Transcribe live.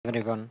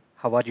everyone,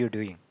 how are you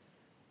doing?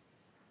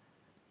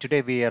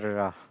 Today we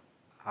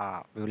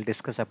will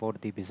discuss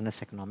about the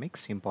business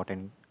economics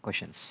important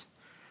questions.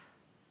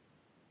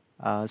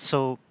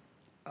 So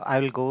I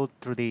will go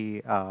through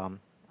the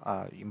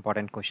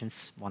important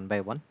questions one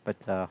by one, but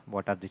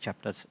what are the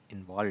chapters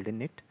involved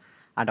in it,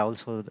 and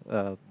also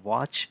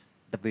watch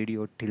the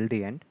video till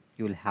the end.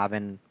 You will have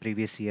an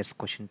previous year's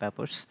question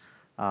papers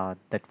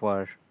that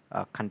were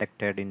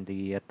conducted in the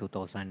year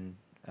 2000,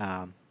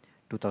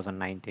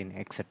 2019,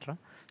 etc.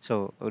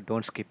 So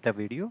don't skip the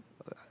video.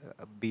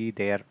 Be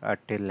there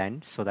till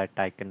end so that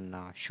I can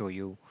show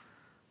you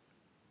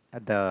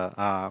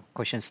the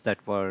questions that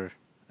were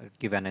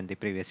given in the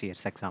previous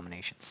year's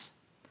examinations.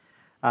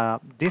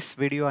 This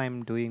video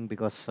I'm doing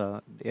because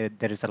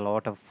there is a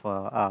lot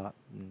of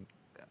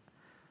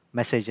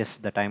messages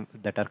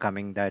that are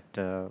coming that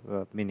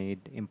we need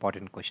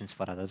important questions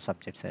for other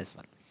subjects as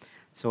well.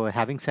 So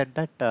having said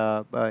that,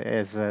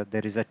 as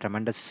there is a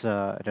tremendous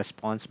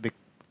response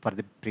for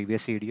the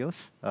previous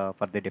videos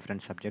for the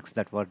different subjects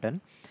that were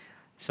done.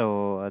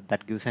 So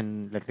that gives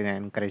an little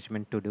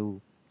encouragement to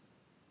do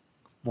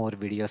more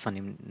videos on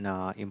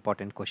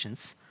important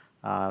questions.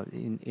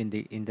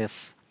 In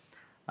this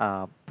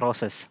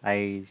process,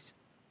 I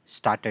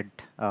started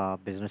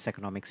business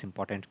economics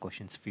important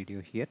questions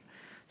video here.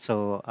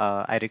 So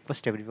I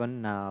request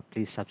everyone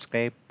please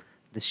subscribe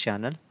this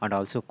channel and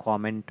also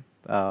comment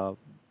uh,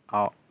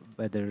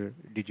 whether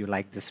did you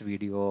like this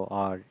video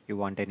or you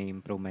want any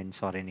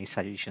improvements or any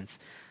suggestions.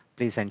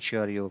 Please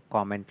ensure you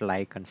comment,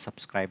 like, and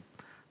subscribe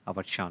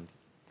our channel.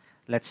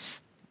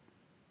 Let's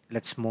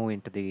let's move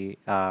into the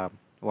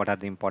what are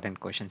the important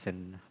questions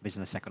in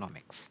business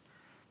economics.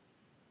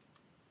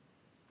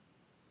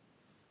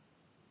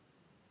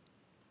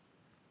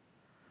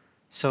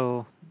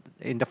 So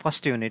in the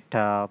first unit,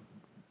 the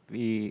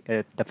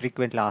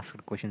frequently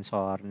asked questions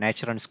are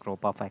nature and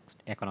scope of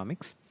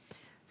economics.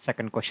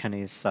 Second question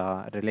is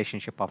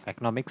relationship of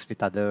economics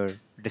with other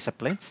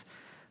disciplines.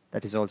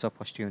 That is also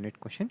first unit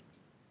question.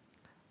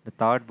 The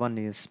third one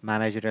is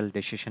managerial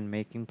decision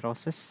making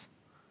process.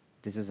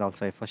 This is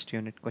also a first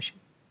unit question.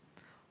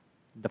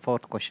 The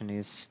fourth question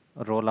is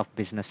role of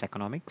business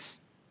economics.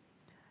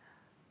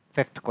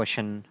 Fifth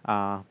question,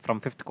 from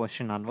fifth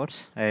question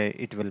onwards,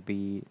 it will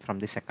be from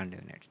the second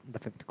unit. The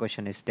fifth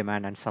question is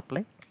demand and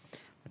supply,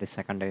 that is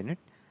second unit.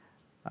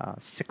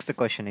 Sixth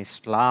question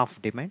is law of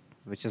demand,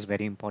 which is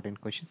very important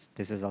question.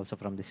 This is also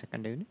from the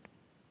second unit.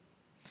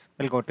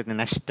 We'll go to the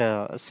next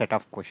set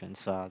of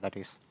questions that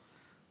is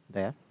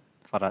there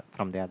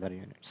from the other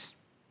units.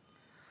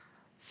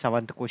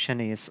 Seventh question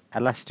is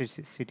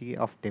elasticity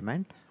of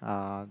demand.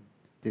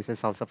 This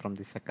is also from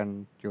the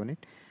second unit.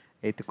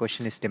 Eighth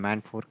question is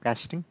demand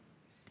forecasting.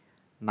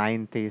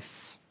 Ninth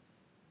is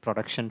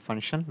production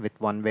function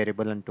with one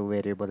variable and two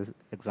variable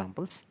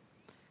examples.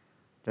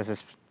 This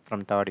is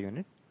from third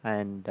unit.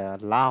 And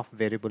law of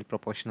variable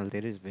proportional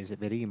theory is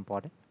very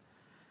important.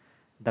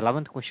 The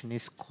 11th question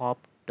is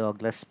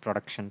Cobb-Douglas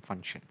production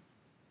function.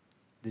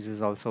 This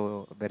is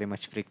also very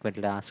much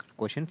frequently asked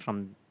question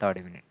from third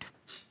unit.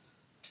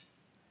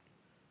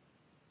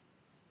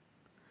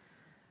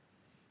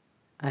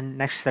 And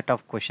next set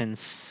of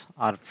questions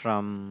are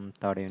from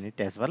third unit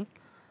as well.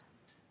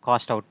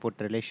 Cost output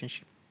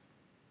relationship.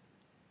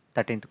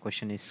 13th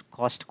question is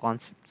cost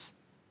concepts.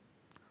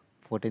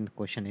 14th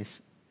question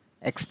is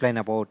explain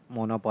about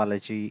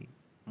monopoly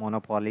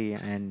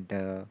and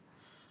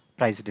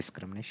price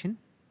discrimination.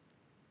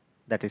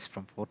 That is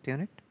from fourth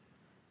unit.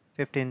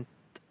 15th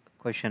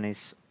question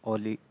is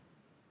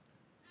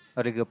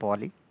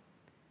oligopoly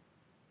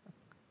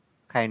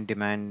kind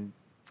demand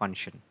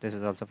function. This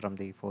is also from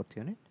the fourth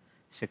unit.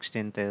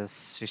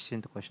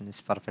 16th question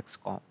is perfect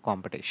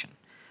competition.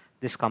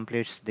 This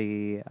completes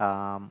the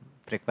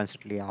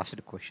frequently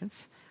asked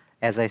questions.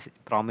 As I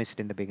promised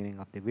in the beginning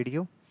of the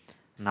video,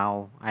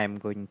 now I am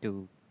going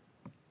to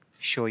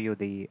show you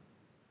the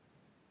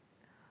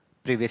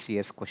previous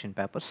year's question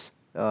papers.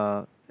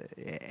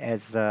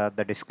 As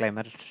the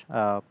disclaimer,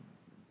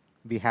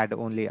 we had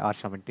only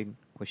R17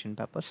 question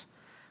papers.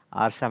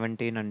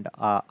 R17 and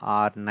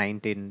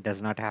R19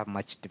 does not have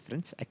much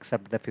difference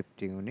except the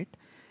fifth unit.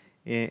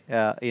 In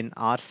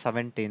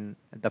R17,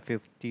 the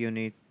fifth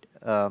unit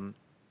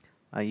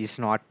is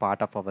not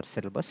part of our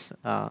syllabus.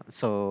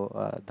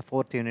 So the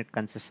fourth unit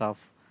consists of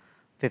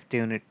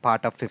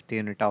part of fifth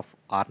unit of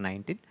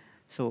R19.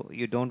 So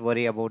you don't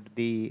worry about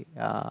the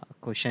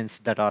questions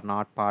that are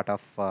not part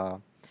of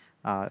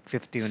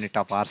fifth unit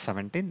of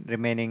R17.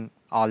 Remaining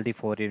all the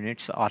 4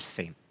 units are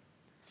same.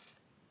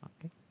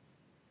 Okay.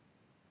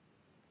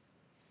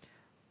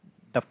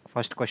 The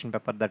first question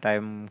paper that I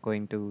am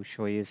going to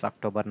show is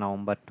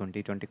October-November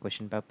 2020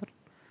 question paper.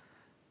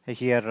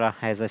 Here,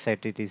 as I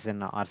said, it is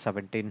an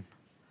R17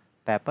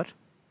 paper,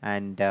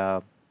 and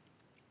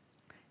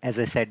as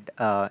I said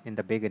in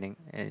the beginning,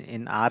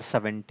 in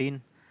R17,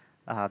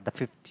 the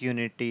fifth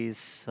unit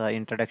is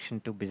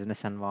introduction to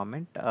business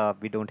environment.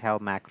 We don't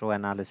have macro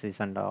analysis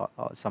and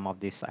some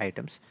of these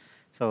items,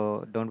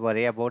 so don't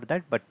worry about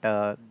that. But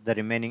the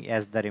remaining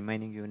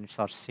units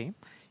are same,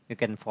 you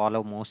can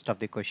follow most of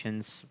the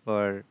questions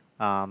were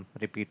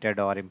repeated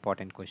or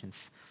important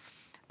questions.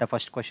 The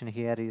first question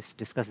here is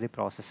discuss the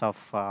process of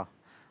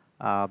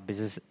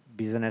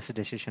business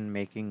decision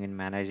making in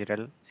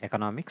managerial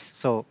economics.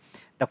 So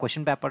the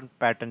question paper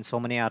pattern, so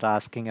many are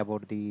asking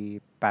about the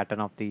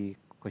pattern of the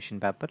question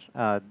paper.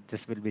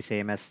 This will be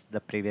same as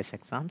the previous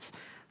exams.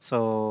 So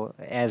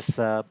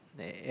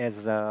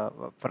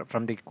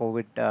from the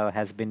COVID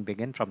has been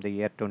begin from the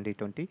year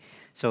 2020,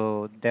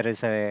 so there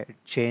is a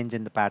change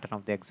in the pattern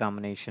of the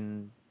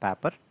examination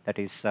paper. That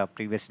is,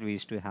 previously we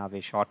used to have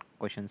a short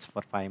questions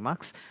for 5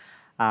 marks,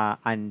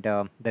 and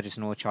there is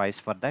no choice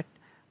for that.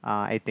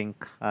 I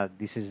think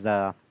this is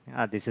the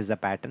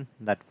pattern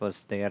that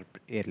was there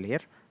earlier.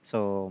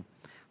 So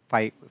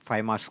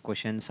five marks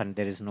questions, and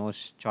there is no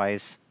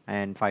choice,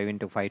 and 5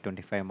 into 5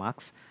 25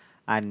 marks.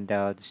 And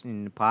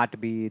in part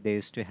B they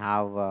used to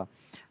have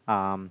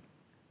um,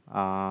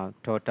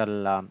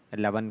 total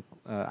 11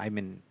 I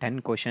mean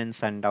 10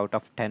 questions, and out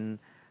of 10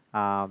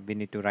 we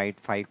need to write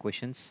 5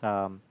 questions.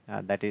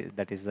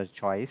 That is the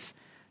choice.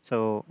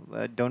 So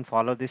don't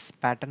follow this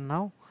pattern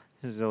now.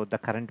 So the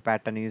current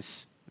pattern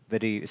is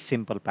very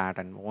simple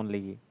pattern,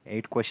 only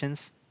 8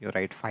 questions, you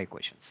write 5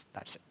 questions,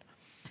 that's it.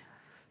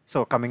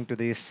 So coming to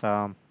this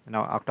now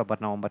October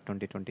November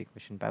 2020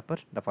 question paper,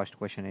 the first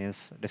question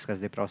is discuss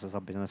the process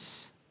of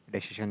business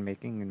decision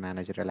making in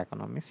managerial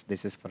economics.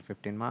 This is for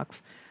 15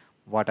 marks.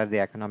 What are the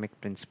economic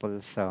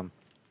principles? I'll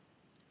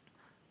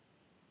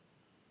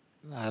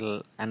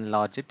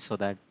enlarge it so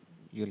that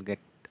you'll get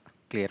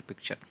clear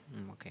picture.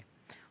 Okay.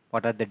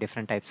 What are the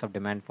different types of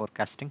demand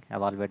forecasting?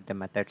 Evaluate the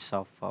methods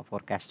of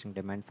forecasting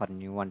demand for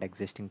new and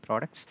existing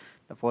products.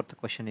 The fourth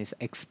question is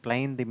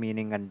explain the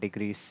meaning and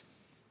degrees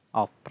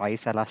of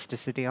price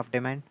elasticity of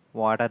demand.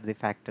 What are the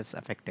factors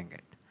affecting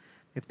it?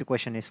 Fifth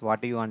question is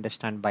what do you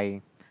understand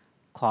by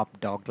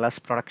Cobb-Douglas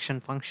production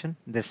function?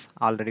 This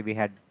already we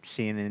had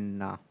seen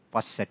in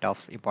first set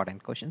of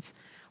important questions.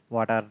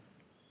 What are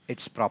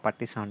its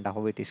properties and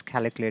how it is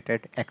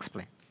calculated?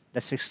 Explain.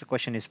 The sixth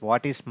question is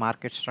what is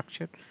market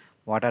structure?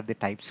 What are the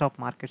types of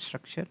market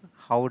structure?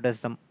 How does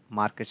the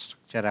market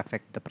structure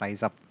affect the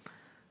price of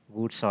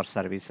goods or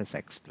services?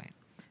 Explain.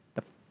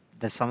 The,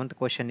 the seventh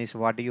question is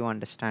what do you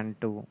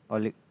understand to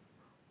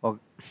oh,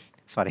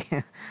 sorry,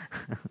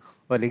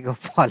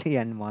 oligopoly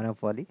and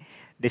monopoly?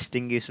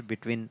 Distinguish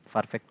between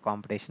perfect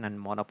competition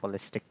and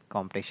monopolistic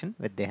competition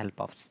with the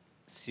help of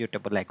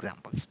suitable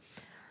examples.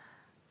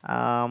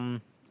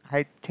 Um,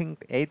 I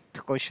think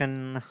eighth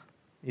question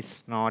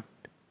is not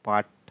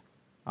part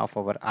of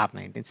our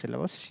R19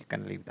 syllabus. You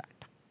can leave that.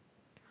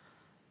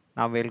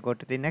 Now we'll go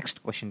to the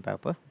next question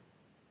paper.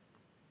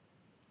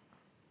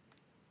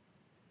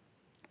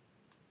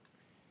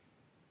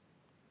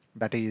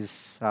 That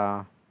is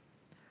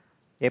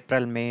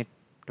April-May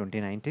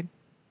 2019.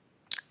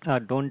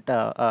 Don't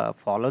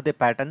follow the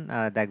pattern.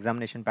 The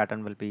examination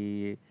pattern will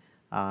be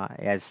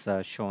as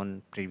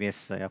shown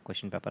previous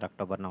question paper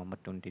October-November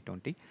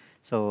 2020.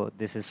 So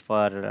this is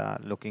for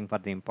looking for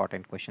the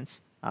important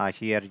questions.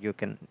 Here you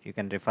can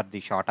refer the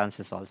short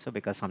answers also,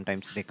 because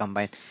sometimes they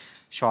combine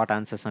short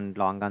answers and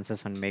long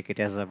answers and make it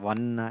as a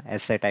one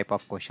essay type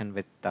of question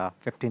with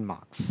 15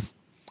 marks.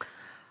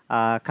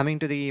 Coming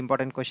to the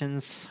important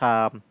questions,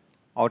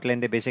 outline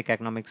the basic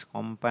economics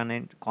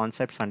component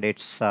concepts and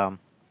its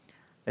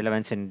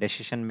relevance in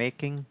decision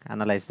making,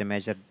 analyze the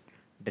major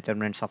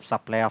determinants of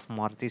supply of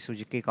Maruti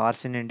Suzuki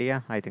cars in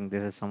India. I think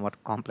this is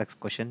somewhat complex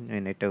question. We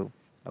need to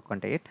look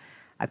into it.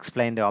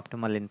 Explain the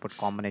optimal input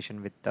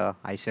combination with the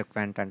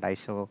isoquant and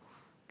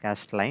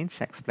isocast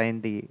lines.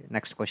 Explain the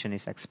next question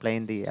is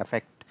explain the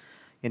effect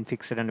in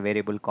fixed and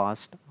variable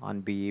cost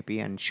on BEP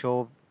and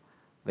show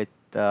with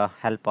the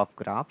help of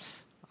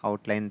graphs.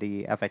 Outline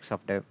the effects of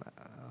the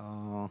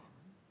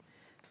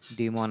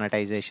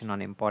demonetization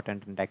on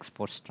important and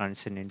export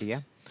trends in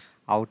India.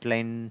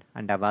 Outline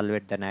and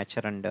evaluate the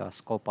nature and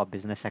scope of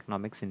business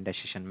economics in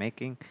decision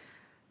making.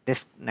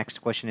 This next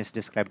question is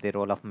describe the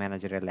role of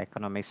managerial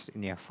economics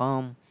in a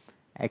firm.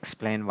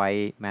 Explain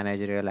why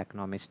managerial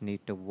economists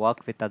need to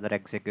work with other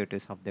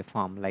executives of the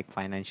firm like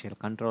financial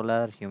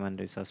controller, human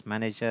resource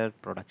manager,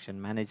 production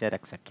manager,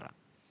 etc.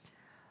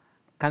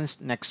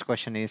 Next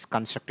question is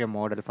construct a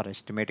model for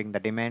estimating the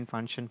demand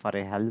function for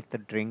a health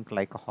drink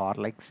like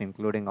Horlicks,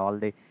 including all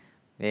the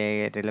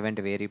relevant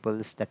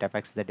variables that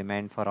affects the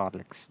demand for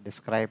Horlicks.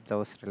 Describe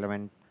those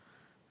relevant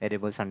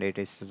variables and it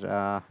is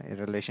a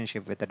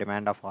relationship with the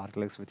demand of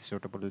Horlicks with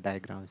suitable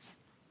diagrams.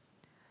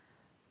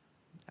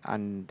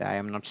 And I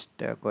am not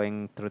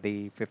going through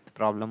the fifth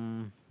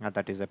problem.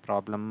 That is a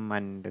problem,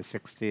 and the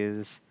sixth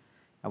is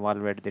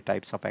evaluate the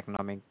types of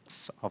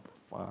economics of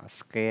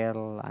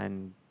scale,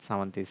 and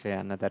seventh is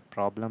another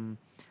problem.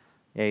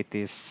 Eighth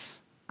is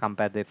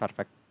compare the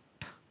perfect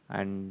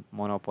and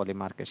monopoly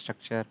market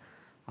structure.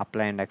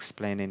 Apply and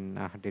explain in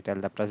detail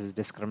the price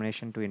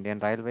discrimination to Indian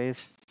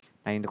Railways.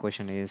 Ninth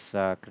question is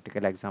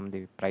critical exam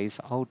the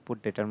price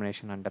output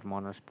determination under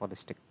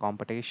monopolistic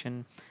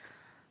competition.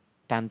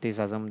 10th is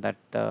assume that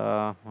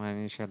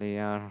initially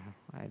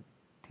I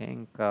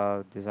think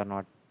these are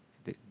not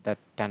that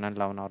 10 and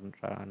 11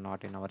 are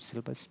not in our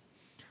syllabus.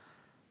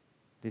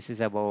 This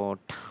is about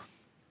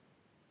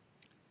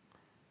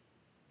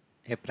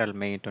April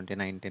May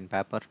 2019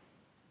 paper.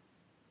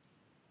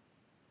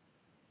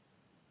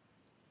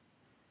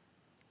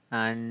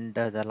 And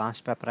the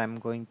last paper I'm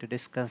going to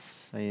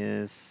discuss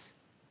is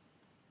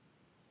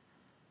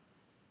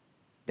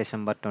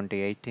December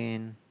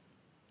 2018.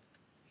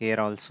 Here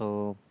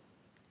also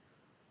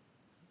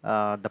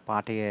the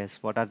party is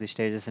what are the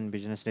stages in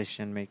business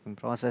decision making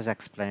process,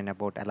 explain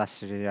about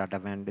elasticity of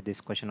demand.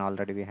 This question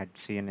already we had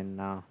seen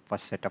in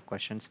first set of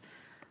questions.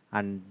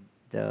 And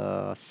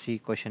the C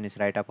question is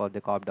write about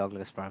the Cobb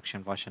Douglas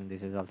production portion.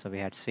 This is also we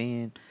had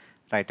seen.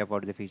 Write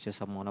about the features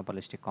of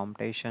monopolistic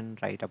competition,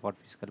 write about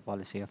fiscal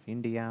policy of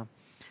India.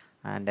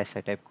 And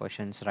essay type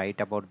questions,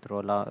 write about the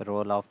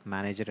role of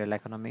managerial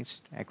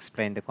economics,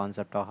 explain the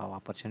concept of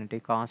opportunity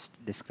cost,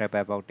 describe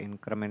about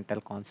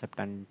incremental concept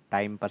and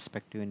time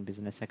perspective in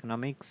business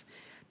economics.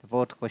 The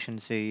fourth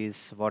question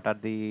is what are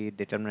the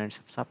determinants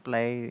of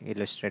supply,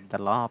 illustrate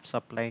the law of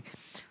supply,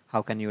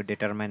 how can you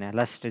determine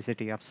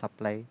elasticity of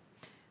supply.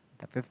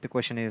 The fifth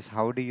question is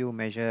how do you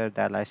measure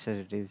the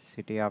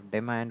elasticity of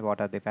demand,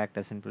 what are the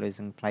factors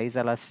influencing price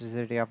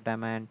elasticity of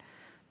demand.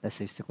 The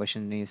sixth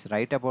question is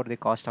write about the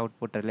cost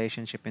output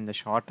relationship in the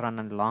short run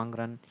and long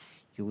run.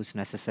 Use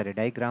necessary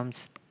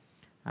diagrams.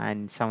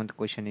 And seventh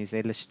question is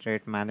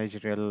illustrate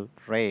marginal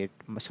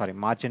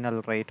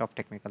rate of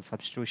technical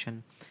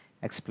substitution.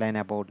 Explain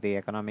about the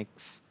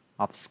economics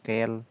of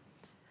scale.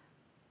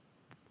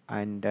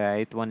 And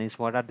eighth one is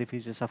what are the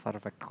features of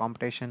perfect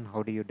competition?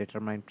 How do you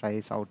determine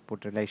price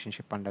output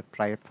relationship under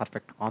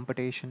perfect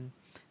competition?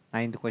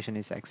 Ninth question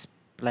is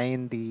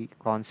explain the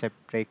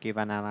concept break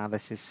even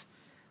analysis.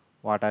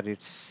 What are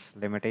its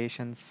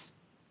limitations?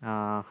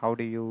 How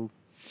do you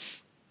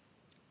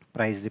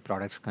price the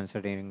products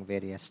considering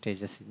various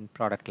stages in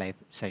product life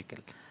cycle?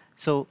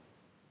 So,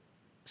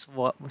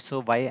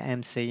 so why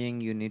I'm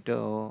saying you need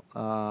to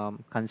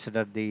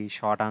consider the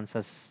short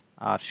answers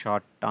or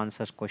short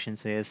answers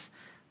questions is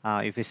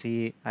if you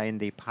see in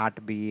the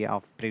part B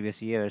of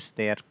previous years,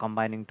 they are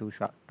combining two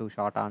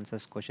short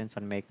answers questions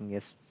and making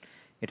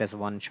it as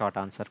one short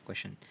answer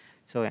question.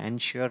 So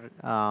ensure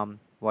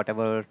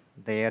whatever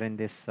there in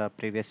this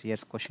previous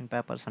year's question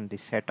papers and the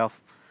set of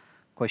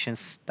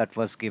questions that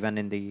was given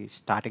in the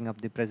starting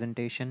of the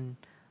presentation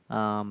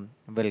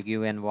will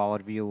give an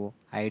overview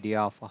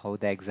idea of how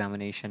the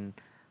examination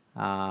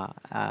uh,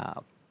 uh,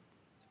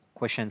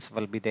 questions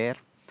will be there.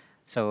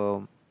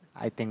 So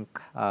I think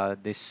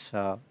this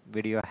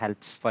video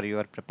helps for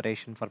your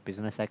preparation for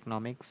business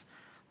economics.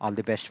 All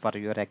the best for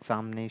your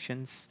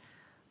examinations.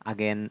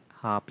 Again,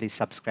 please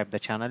subscribe the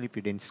channel if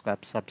you didn't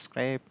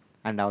subscribe,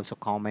 and also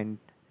comment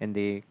in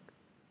the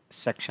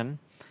section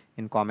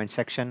in comment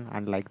section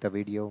and like the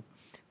video.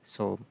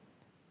 So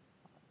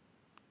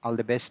all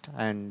the best,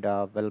 and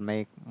we'll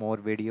make more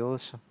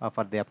videos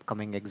for the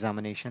upcoming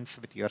examinations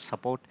with your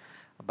support.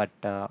 But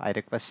I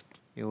request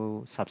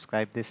you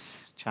subscribe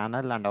this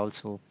channel and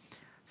also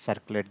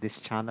circulate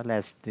this channel,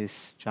 as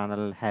this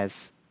channel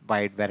has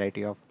wide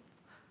variety of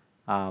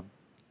uh,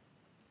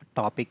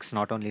 topics,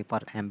 not only for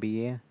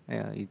MBA.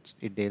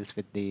 It deals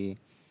with the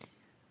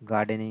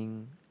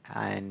gardening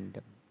and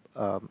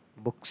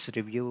books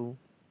review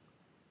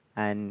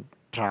and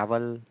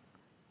travel,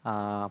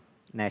 uh,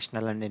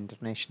 national and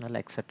international,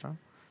 etc.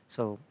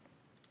 So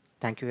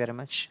thank you very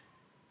much.